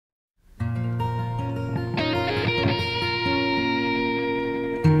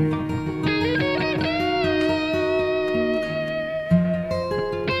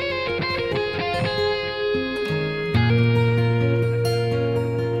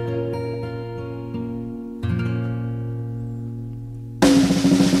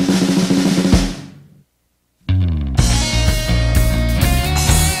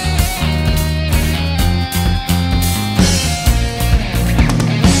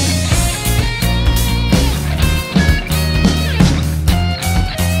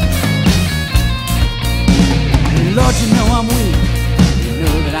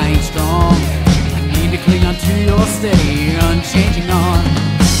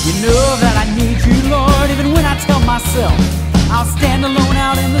myself. I'll stand alone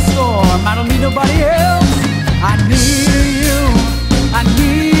out in the storm. I don't need nobody else. I need you. I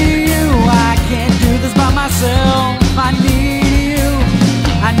need you. I can't do this by myself. I need you.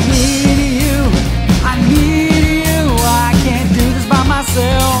 I need you. I need you. I can't do this by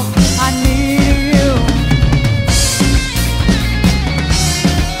myself. I need you.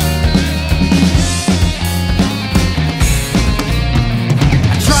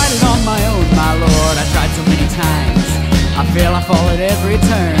 I tried it on my own, my Lord. I tried so many times. I fail, I fall at every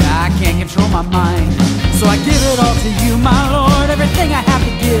turn. I can't control my mind. So I give it all to you, my Lord. Everything I have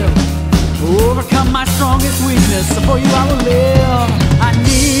to give. Overcome my strongest weakness. So for you I will live. I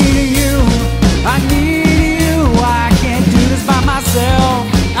need you. I need you. I can't do this by myself.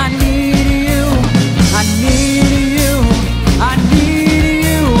 I need you. I need you. I need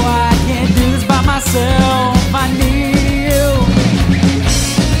you. I can't do this by myself. I need you.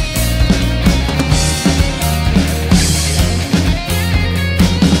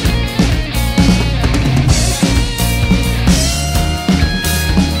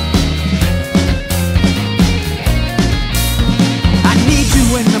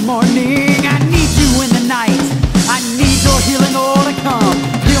 In the morning, I need you in the night. I need your healing oil to come,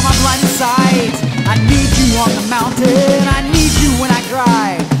 heal my blinded sight. I need you on the mountain, I need you when I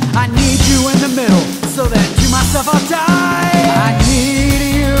cry. I need you in the middle, so that to myself I'll die. I need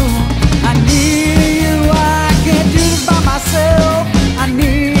you, I need you. I can't do this by myself. I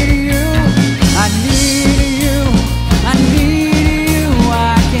need you, I need you, I need you.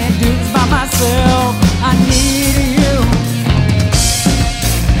 I can't do this by myself. I need you.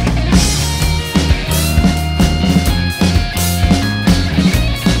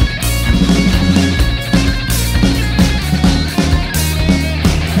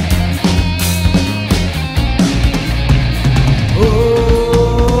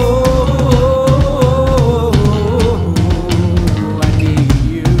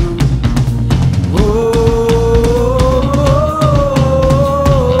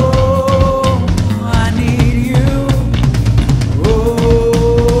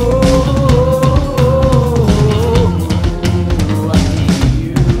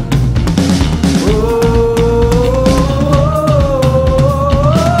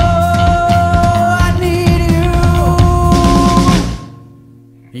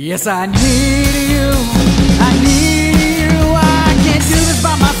 Yes, I need you. I need you. I can't do this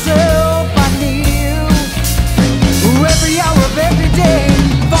by myself.